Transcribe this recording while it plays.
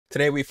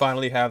Today we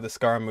finally have the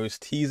Scaramouche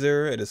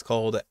teaser. It is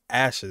called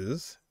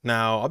Ashes.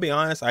 Now, I'll be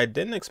honest, I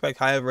didn't expect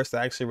Hyaverse to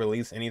actually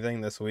release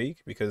anything this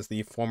week because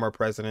the former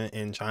president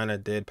in China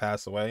did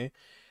pass away.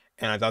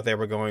 And I thought they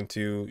were going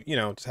to,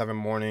 just have a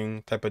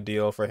mourning type of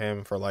deal for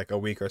him for like a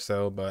week or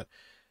so. But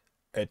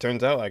it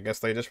turns out, I guess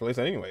they just released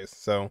it anyways.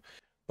 So,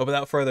 but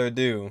without further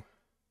ado,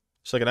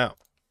 check it out.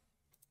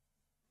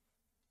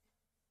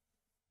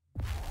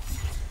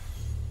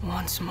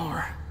 Once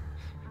more,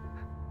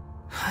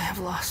 I have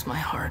lost my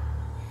heart.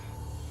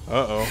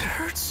 Uh-oh. It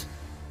hurts.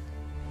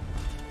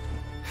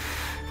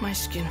 My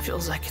skin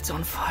feels like it's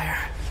on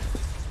fire.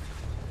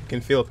 You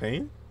can feel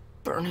pain?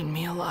 Burning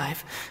me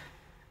alive.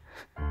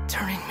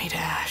 Turning me to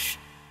ash.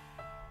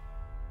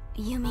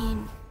 You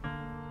mean,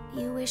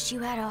 you wish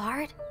you had a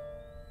heart?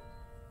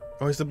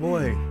 Oh, he's the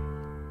boy.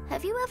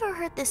 Have you ever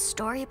heard this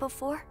story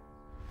before?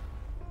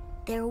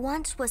 There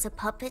once was a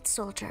puppet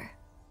soldier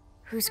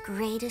whose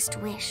greatest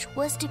wish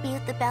was to be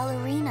with the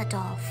ballerina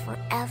doll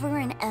forever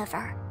and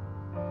ever.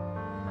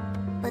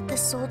 But the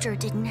soldier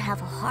didn't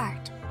have a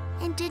heart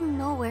and didn't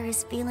know where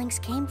his feelings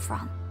came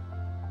from.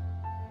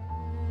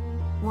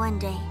 One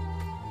day,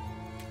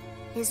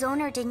 his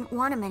owner didn't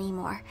want him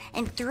anymore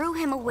and threw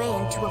him away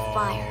into a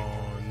fire.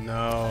 Oh,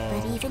 no.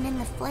 But even in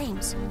the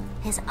flames,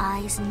 his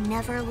eyes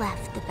never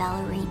left the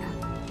ballerina.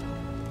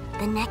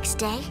 The next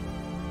day,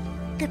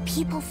 the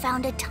people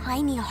found a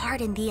tiny heart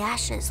in the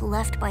ashes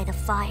left by the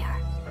fire.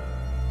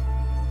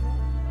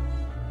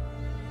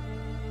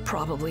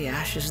 Probably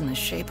ashes in the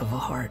shape of a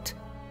heart.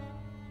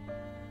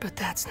 But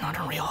that's not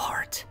a real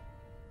heart.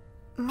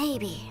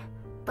 Maybe,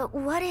 but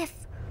what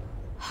if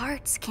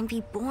hearts can be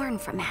born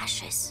from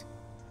ashes?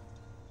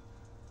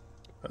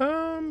 I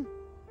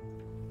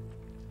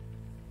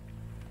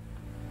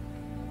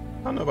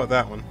don't know about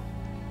that one.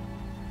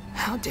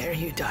 How dare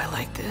you die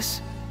like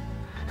this?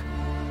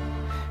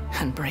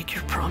 And break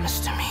your promise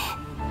to me.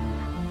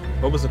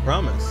 What was the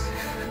promise?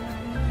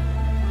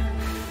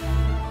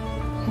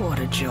 What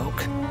a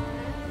joke.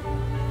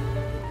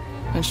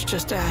 It's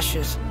just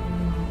ashes.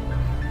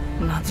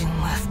 Nothing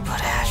left but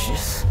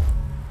ashes.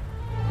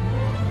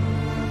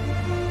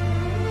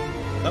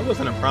 That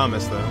wasn't a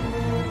promise, though.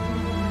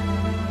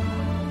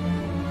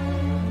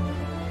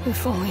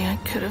 If only I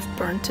could have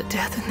burned to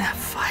death in that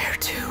fire,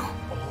 too.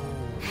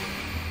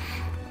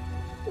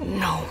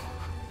 No.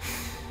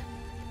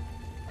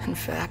 In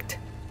fact,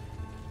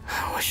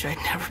 I wish I'd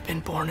never been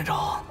born at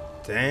all.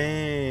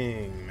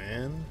 Dang,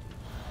 man.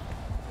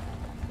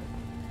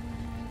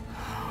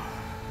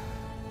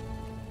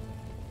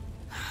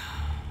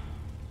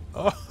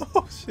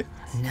 Oh, shit.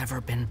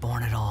 Never been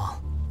born at all.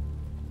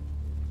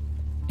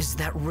 Is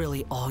that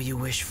really all you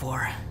wish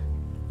for?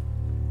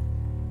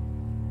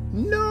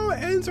 No,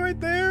 it ends right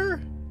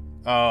there.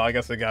 Oh, I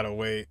guess I gotta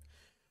wait.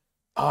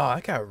 Oh,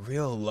 I got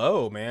real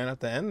low, man, at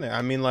the end there.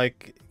 I mean,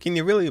 like, can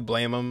you really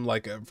blame him?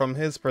 Like, from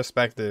his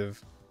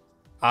perspective,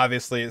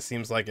 obviously it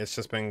seems like it's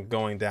just been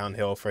going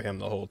downhill for him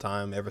the whole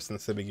time, ever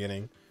since the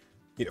beginning.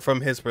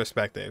 From his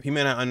perspective, he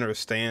may not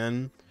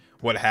understand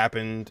what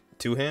happened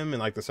to him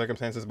and like the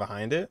circumstances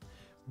behind it,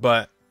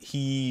 but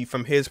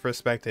from his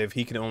perspective,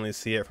 he can only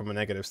see it from a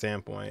negative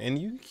standpoint, and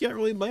you can't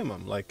really blame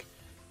him. Like,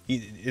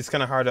 it's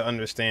kind of hard to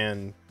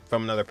understand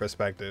from another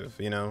perspective,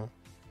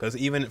 because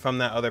even from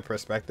that other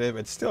perspective,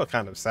 it's still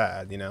kind of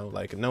sad,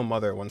 like no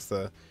mother wants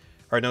to,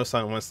 or no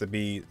son wants to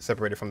be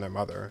separated from their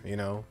mother,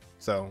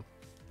 so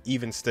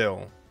even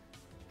still,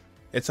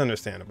 it's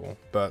understandable.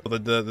 But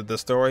the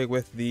story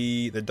with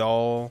the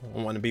doll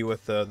wanting to be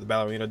with the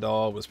ballerina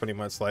doll was pretty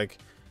much like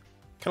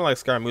kind of like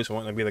Scaramouche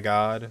wanting to be the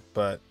god,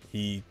 but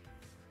he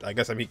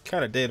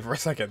kind of did for a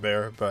second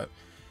there. But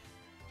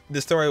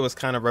the story was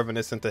kind of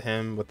reminiscent to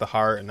him with the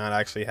heart and not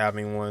actually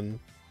having one,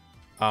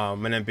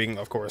 and then being,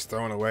 of course,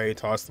 thrown away,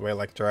 tossed away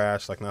like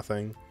trash, like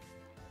nothing.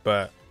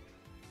 But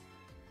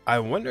I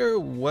wonder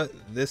what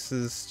this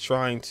is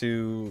trying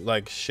to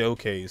like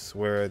showcase,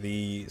 where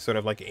the sort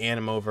of like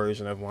animo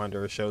version of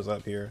Wanderer shows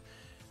up here,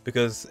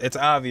 because it's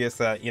obvious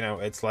that,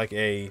 it's like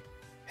a,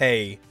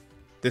 hey,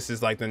 this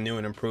is like the new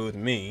and improved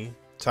me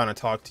trying to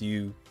talk to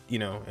you,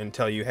 and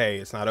tell you, hey,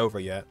 it's not over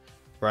yet,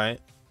 right?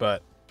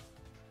 But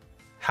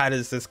how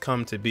does this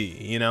come to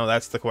be?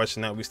 That's the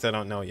question that we still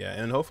don't know yet,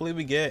 and hopefully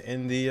we get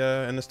in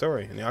the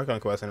story, in the Archon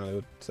Quest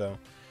interlude. So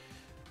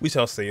we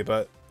shall see.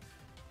 But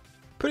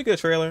pretty good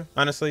trailer,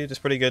 honestly.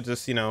 Just pretty good.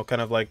 Just,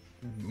 kind of like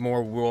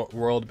more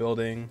world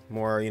building,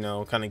 more,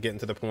 kind of getting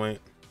to the point.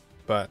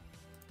 But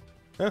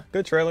yeah,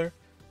 good trailer.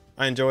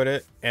 I enjoyed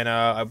it, and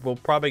I will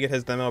probably get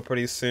his demo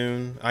pretty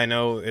soon. I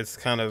know it's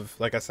kind of,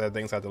 like I said,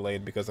 things got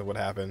delayed because of what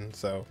happened,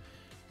 so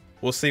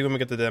we'll see when we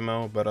get the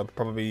demo, but I'll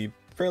probably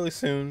fairly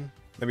soon,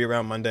 maybe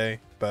around Monday.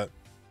 But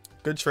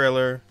good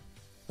trailer.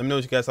 Let me know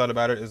what you guys thought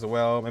about it as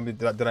well. Maybe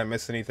did I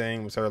miss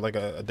anything? Was there like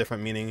a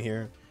different meaning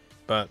here?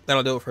 But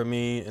that'll do it for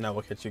me, and I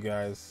will catch you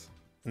guys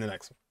in the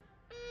next one.